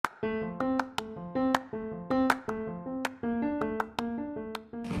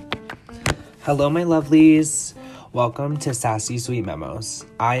Hello, my lovelies. Welcome to Sassy Sweet Memos.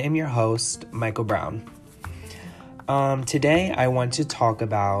 I am your host, Michael Brown. Today I want to talk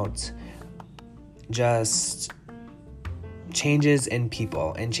about just changes in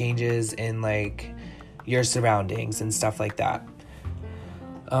people and changes in your surroundings and stuff like that.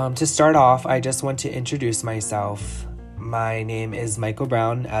 To start off, I just want to introduce myself. My name is Michael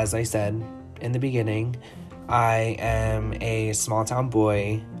Brown, as I said in the beginning. I am a small town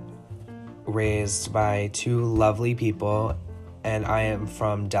boy raised by two lovely people, and I am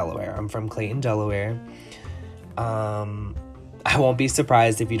from Delaware. I'm from Clayton, Delaware. I won't be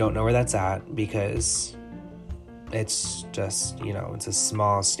surprised if you don't know where that's at, because it's just, it's a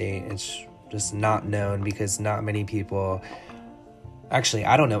small state. It's just not known because not many people... Actually,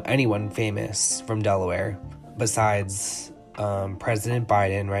 I don't know anyone famous from Delaware besides President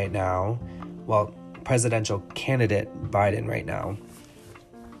Biden right now. Well, presidential candidate Biden right now.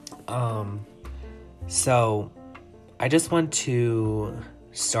 So I just want to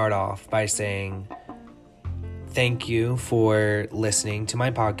start off by saying thank you for listening to my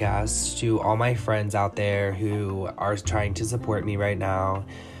podcast, to all my friends out there who are trying to support me right now.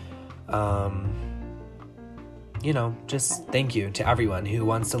 Just thank you to everyone who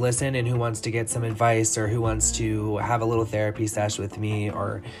wants to listen and who wants to get some advice, or who wants to have a little therapy session with me,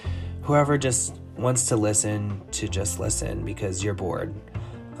 or whoever just wants to listen because you're bored.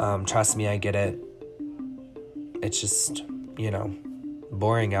 Trust me, I get it. It's just,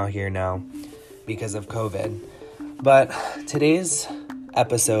 boring out here now because of COVID. But today's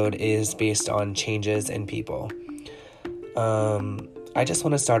episode is based on changes in people. I just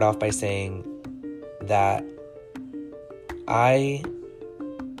want to start off by saying that I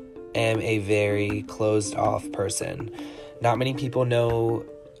am a very closed off person. Not many people know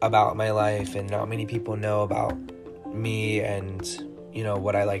about my life, and not many people know about me and,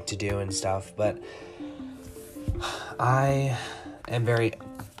 what I like to do and stuff. But I am very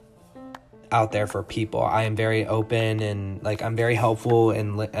out there for people. I am very open, and I'm very helpful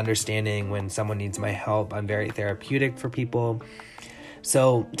and understanding when someone needs my help. I'm very therapeutic for people.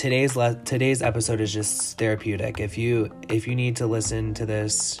 So today's episode is just therapeutic. If you need to listen to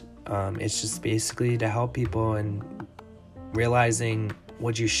this, it's just basically to help people and realizing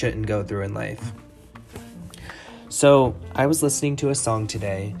what you shouldn't go through in life. So I was listening to a song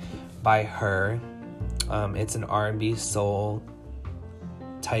today by Her. It's an R&B soul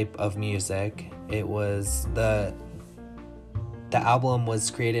type of music. It was the album was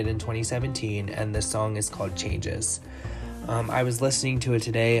created in 2017, and the song is called Changes. I was listening to it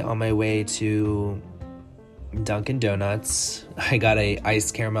today on my way to Dunkin' Donuts. I got a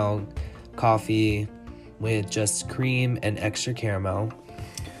iced caramel coffee with just cream and extra caramel.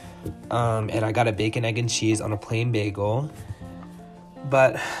 And I got a bacon, egg, and cheese on a plain bagel.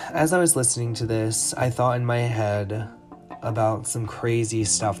 But as I was listening to this, I thought in my head about some crazy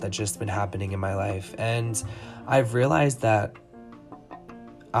stuff that's just been happening in my life. And I've realized that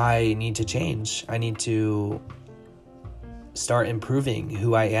I need to change. I need to start improving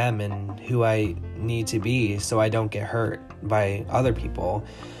who I am and who I need to be, so I don't get hurt by other people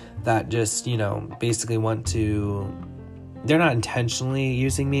that just, basically want to... They're not intentionally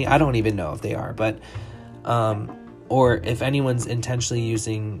using me. I don't even know if they are, but... or if anyone's intentionally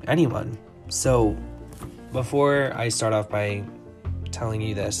using anyone. So before I start off by telling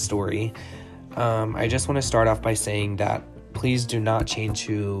you this story, I just want to start off by saying that please do not change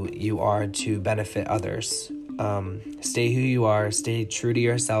who you are to benefit others. Stay who you are, stay true to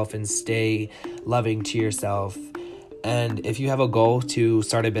yourself, and stay loving to yourself. And if you have a goal to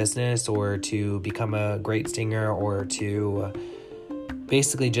start a business, or to become a great singer, or to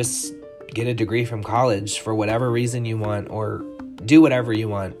basically just get a degree from college for whatever reason you want, or do whatever you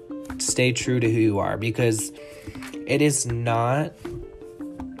want, stay true to who you are, because it is not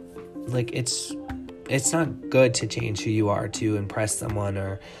it's not good to change who you are to impress someone,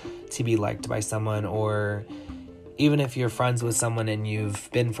 or to be liked by someone, or even if you're friends with someone and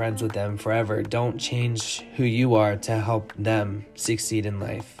you've been friends with them forever, don't change who you are to help them succeed in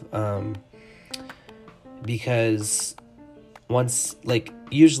life. Because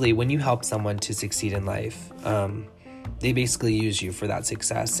usually when you help someone to succeed in life, they basically use you for that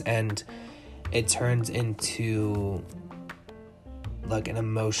success, and it turns into an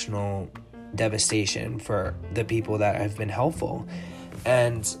emotional devastation for the people that have been helpful.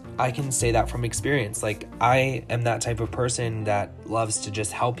 And I can say that from experience. I am that type of person that loves to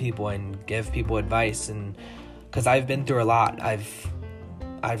just help people and give people advice, and because I've been through a lot.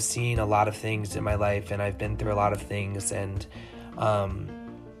 I've seen a lot of things in my life, and I've been through a lot of things, and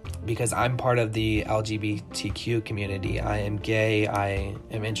because I'm part of the LGBTQ community. I am gay, I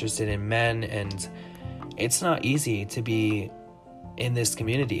am interested in men, and it's not easy to be in this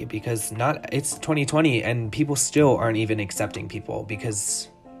community because it's 2020 and people still aren't even accepting people because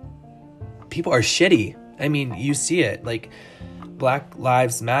people are shitty. I mean, you see it, like Black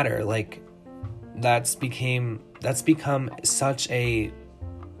Lives Matter, like that's become such a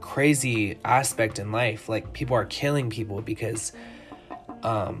crazy aspect in life. Like people are killing people because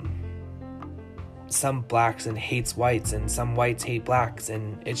some blacks and hates whites and some whites hate blacks,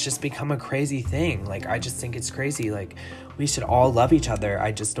 and it's just become a crazy thing. Like I just think it's crazy. Like we should all love each other.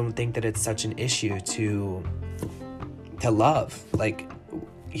 I just don't think that it's such an issue to love. Like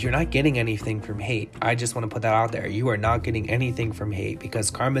you're not getting anything from hate. I just want to put that out there. You are not getting anything from hate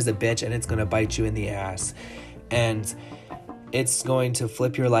because karma's a bitch and it's going to bite you in the ass. And it's going to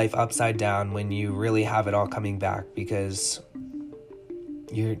flip your life upside down when you really have it all coming back because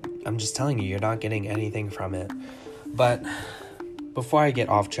I'm just telling you, you're not getting anything from it. But before I get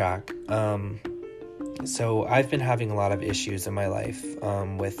off track, so I've been having a lot of issues in my life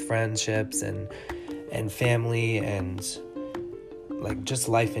with friendships and family and like just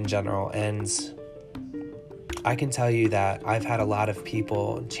life in general. And I can tell you that I've had a lot of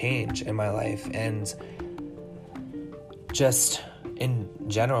people change in my life, and just in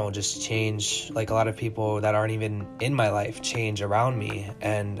general, just change, like a lot of people that aren't even in my life change around me,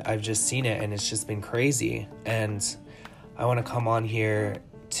 and I've just seen it, and it's just been crazy. And I want to come on here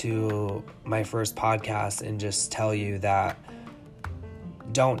to my first podcast and just tell you that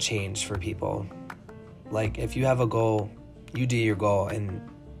don't change for people. Like if you have a goal, you do your goal and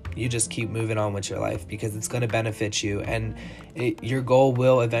you just keep moving on with your life because it's going to benefit you, and your goal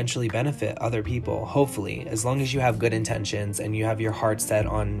will eventually benefit other people, hopefully, as long as you have good intentions and you have your heart set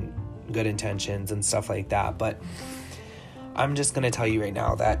on good intentions and stuff like that. But I'm just going to tell you right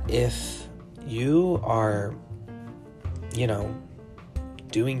now that if you are,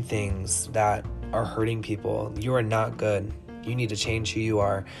 doing things that are hurting people, you are not good. You need to change who you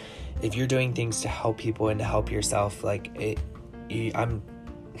are. If you're doing things to help people and to help yourself,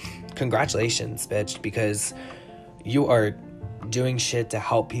 congratulations, bitch, because you are doing shit to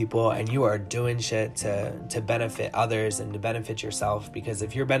help people and you are doing shit to benefit others and to benefit yourself, because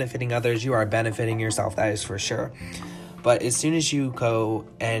if you're benefiting others, you are benefiting yourself, that is for sure. But as soon as you go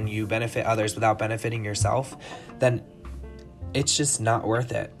and you benefit others without benefiting yourself, then it's just not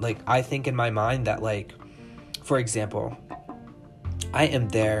worth it. Like, I think in my mind that, like, for example, I am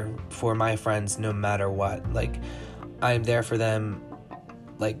there for my friends no matter what. Like, I am there for them,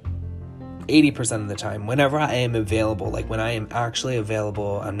 like, 80% of the time, whenever I am available. Like, when I am actually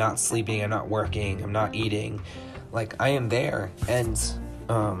available, I'm not sleeping, I'm not working, I'm not eating, like, I am there. And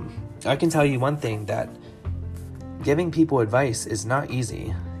I can tell you one thing, that giving people advice is not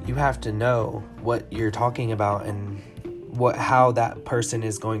easy. You have to know what you're talking about and how that person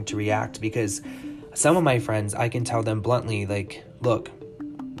is going to react, because some of my friends, I can tell them bluntly, like, look,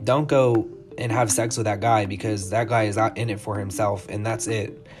 don't go and have sex with that guy because that guy is out in it for himself and that's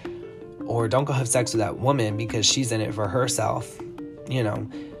it. Or don't go have sex with that woman because she's in it for herself.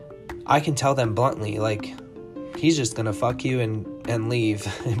 I can tell them bluntly, like, he's just gonna fuck you and leave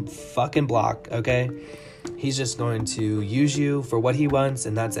and fucking block, okay? He's just going to use you for what he wants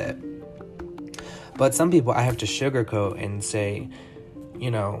and that's it. But some people I have to sugarcoat and say,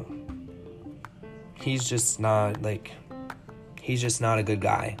 he's just not a good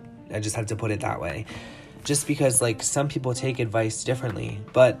guy. I just have to put it that way. Just because, like, some people take advice differently.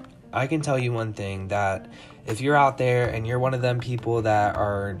 But I can tell you one thing, that if you're out there and you're one of them people that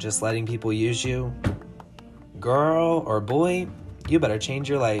are just letting people use you, girl or boy, you better change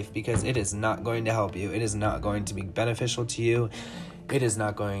your life, because it is not going to help you. It is not going to be beneficial to you. It is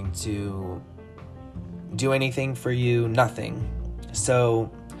not going to do anything for you, nothing.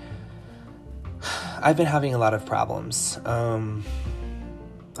 So I've been having a lot of problems.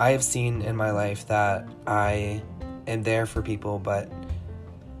 I have seen in my life that I am there for people, but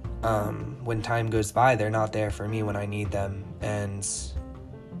when time goes by, they're not there for me when I need them. And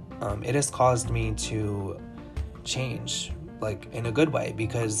it has caused me to change, like, in a good way,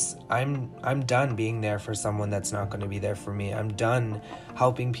 because I'm done being there for someone that's not going to be there for me. I'm done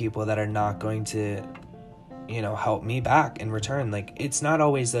helping people that are not going to, help me back in return. Like, it's not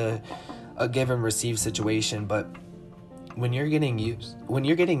always a give and receive situation, but when you're getting used,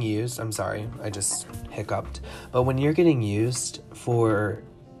 I'm sorry, I just hiccuped, but when you're getting used for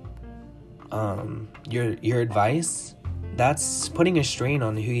your advice, that's putting a strain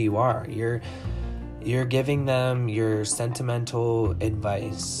on who you are. You're giving them your sentimental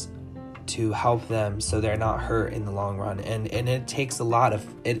advice to help them so they're not hurt in the long run. And it takes a lot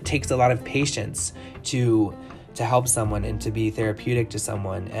of patience to help someone and to be therapeutic to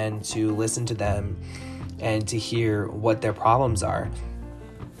someone and to listen to them and to hear what their problems are.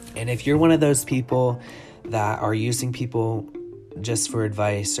 And if you're one of those people that are using people just for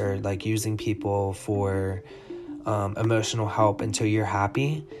advice, or like using people for emotional help until you're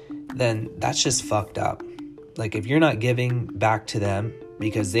happy, then that's just fucked up. Like, if you're not giving back to them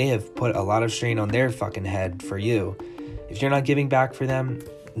because they have put a lot of strain on their fucking head for you, if you're not giving back for them,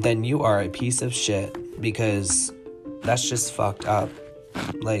 then you are a piece of shit, because that's just fucked up.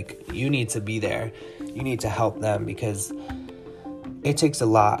 Like, you need to be there. You need to help them, because it takes a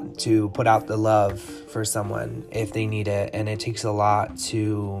lot to put out the love for someone if they need it, and it takes a lot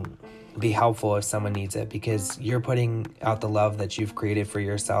to be helpful if someone needs it, because you're putting out the love that you've created for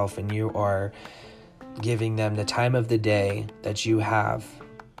yourself, and you are giving them the time of the day that you have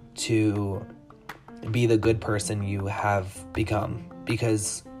to be the good person you have become.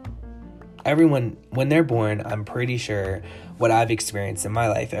 Because everyone, when they're born, I'm pretty sure what I've experienced in my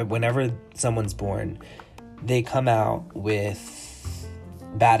life, whenever someone's born, they come out with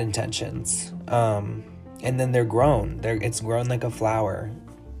bad intentions, and then they're grown. It's grown like a flower,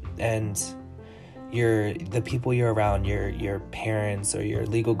 and the people you're around, your parents or your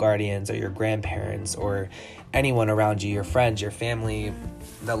legal guardians or your grandparents or anyone around you, your friends, your family,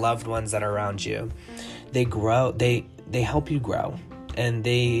 the loved ones that are around you, they grow, they help you grow, and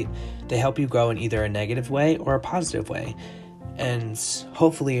they help you grow in either a negative way or a positive way. And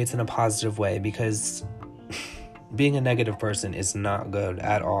hopefully it's in a positive way, because being a negative person is not good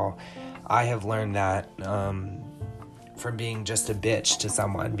at all. I have learned that from being just a bitch to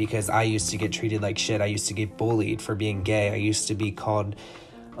someone, because I used to get treated like shit. I used to get bullied for being gay. I used to be called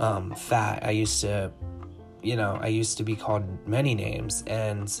fat. I used to be called many names.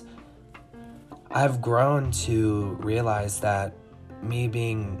 And I've grown to realize that me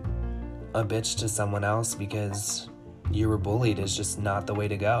being a bitch to someone else because you were bullied is just not the way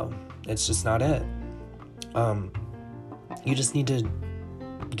to go. It's just not it. You just need to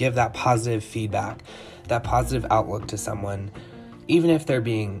give that positive feedback, that positive outlook to someone, even if they're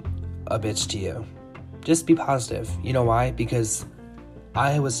being a bitch to you. Just be positive. You know why? Because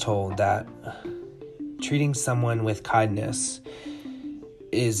I was told that treating someone with kindness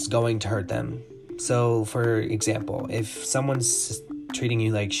is going to hurt them. So, for example, if someone's treating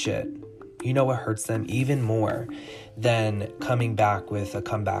you like shit, you know what hurts them even more than coming back with a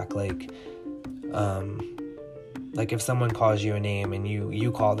comeback. Like if someone calls you a name and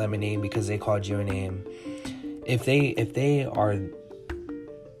you call them a name because they called you a name, if they are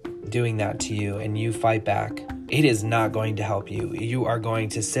doing that to you and you fight back, it is not going to help you. You are going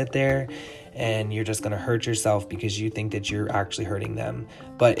to sit there and you're just going to hurt yourself because you think that you're actually hurting them.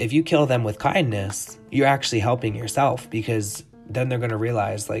 But if you kill them with kindness, you're actually helping yourself, because then they're going to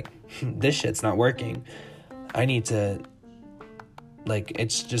realize, like, this shit's not working. I need to, like,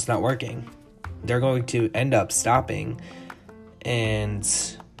 it's just not working. They're going to end up stopping and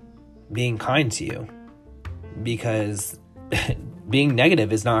being kind to you, because being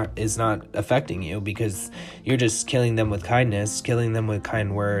negative is not affecting you, because you're just killing them with kindness, killing them with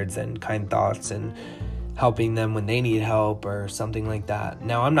kind words and kind thoughts, and helping them when they need help or something like that.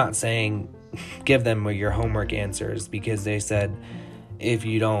 Now, I'm not saying give them your homework answers because they said, if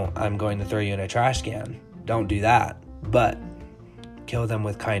you don't, I'm going to throw you in a trash can. Don't do that. But kill them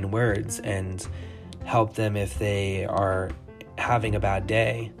with kind words and help them if they are having a bad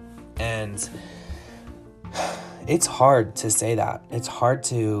day. And it's hard to say that. It's hard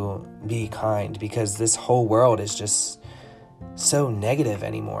to be kind, because this whole world is just so negative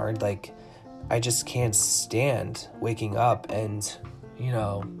anymore. Like, I just can't stand waking up and,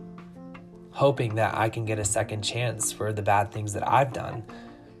 hoping that I can get a second chance for the bad things that I've done.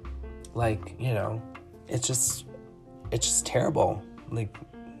 Like, it's just terrible. Like,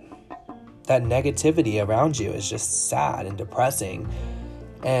 that negativity around you is just sad and depressing.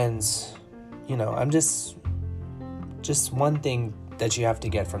 And, I'm just one thing that you have to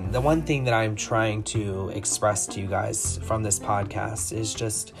get from the one thing that I'm trying to express to you guys from this podcast is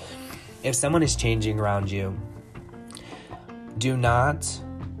just, if someone is changing around you, do not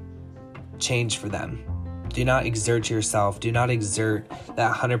change for them. Do not exert yourself. Do not exert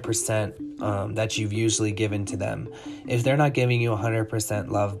that 100% that you've usually given to them. If they're not giving you 100%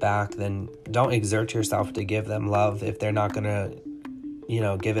 love back, then don't exert yourself to give them love if they're not going to,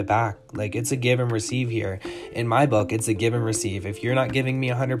 give it back. Like, it's a give and receive here. In my book, it's a give and receive. If you're not giving me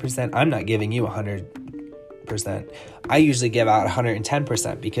 100%, I'm not giving you 100%. I usually give out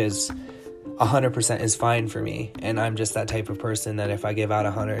 110% because 100% is fine for me. And I'm just that type of person that if I give out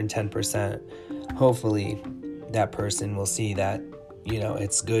 110%, hopefully that person will see that,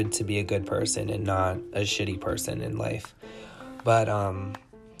 it's good to be a good person and not a shitty person in life. But,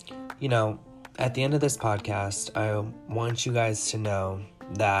 at the end of this podcast, I want you guys to know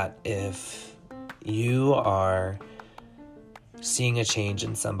that if you are seeing a change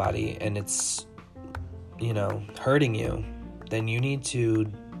in somebody and it's, hurting you, then you need to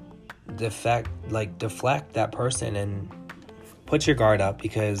deflect that person and put your guard up,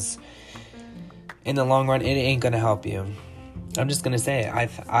 because in the long run, it ain't gonna help you. I'm just gonna say it.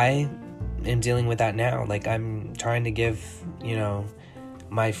 I am dealing with that now. Like, I'm trying to give,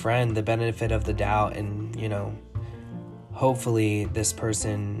 my friend the benefit of the doubt, and, hopefully this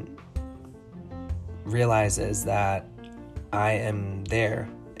person realizes that I am there,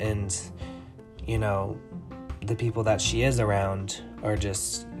 and, the people that she is around are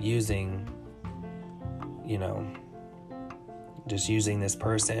just using this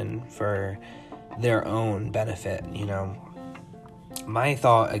person for their own benefit. My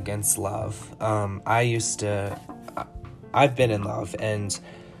thought against love, I've been in love, and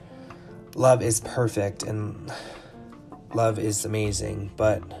love is perfect and love is amazing,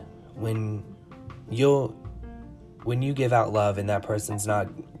 but when you give out love and that person's not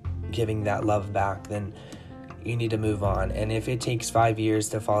giving that love back, then you need to move on. And if it takes 5 years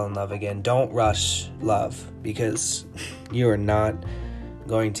to fall in love again, don't rush love, because you are not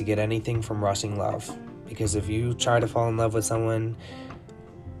going to get anything from rushing love. Because if you try to fall in love with someone,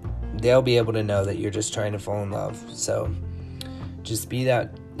 they'll be able to know that you're just trying to fall in love. So just be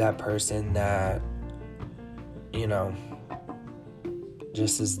that person that,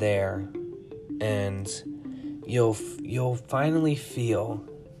 just is there, and you'll finally feel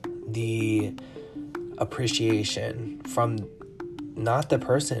the appreciation from not the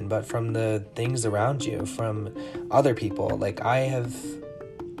person, but from the things around you, from other people. Like, I have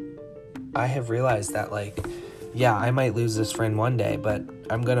realized that, like, yeah, I might lose this friend one day, but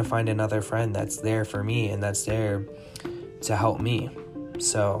I'm gonna find another friend that's there for me and that's there to help me.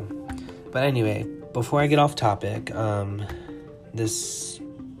 So, but anyway, before I get off topic, all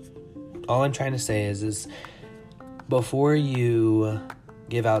I'm trying to say is before you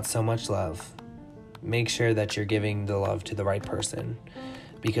give out so much love, make sure that you're giving the love to the right person,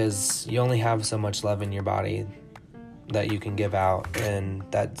 because you only have so much love in your body that you can give out and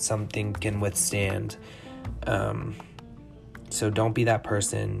that something can withstand. So don't be that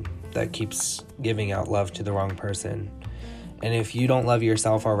person that keeps giving out love to the wrong person. And if you don't love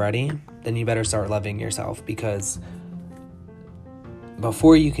yourself already, then you better start loving yourself, because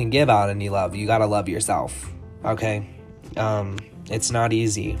before you can give out any love, you gotta love yourself, okay? It's not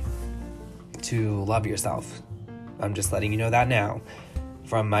easy to love yourself. I'm just letting you know that now.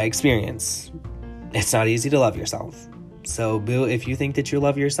 From my experience, it's not easy to love yourself. So, boo, if you think that you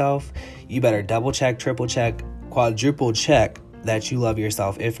love yourself, you better double check, triple check, quadruple check that you love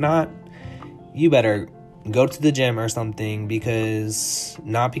yourself. If not, you better go to the gym or something, because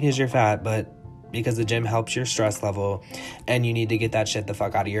not because you're fat, but because the gym helps your stress level, and you need to get that shit the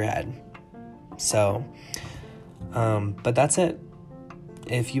fuck out of your head. So, but that's it.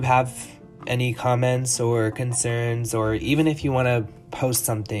 If you have any comments or concerns, or even if you want to post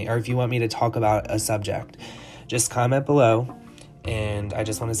something, or if you want me to talk about a subject, just comment below. And I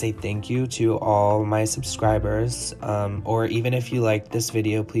just want to say thank you to all my subscribers, or even if you like this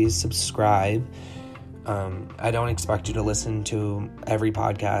video, please subscribe. I don't expect you to listen to every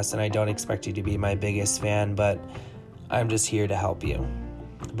podcast, and I don't expect you to be my biggest fan, but I'm just here to help you.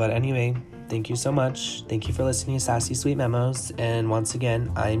 But anyway, thank you so much. Thank you for listening to Sassy Sweet Memos. And once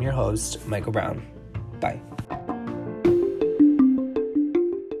again, I am your host, Michael Brown. Bye.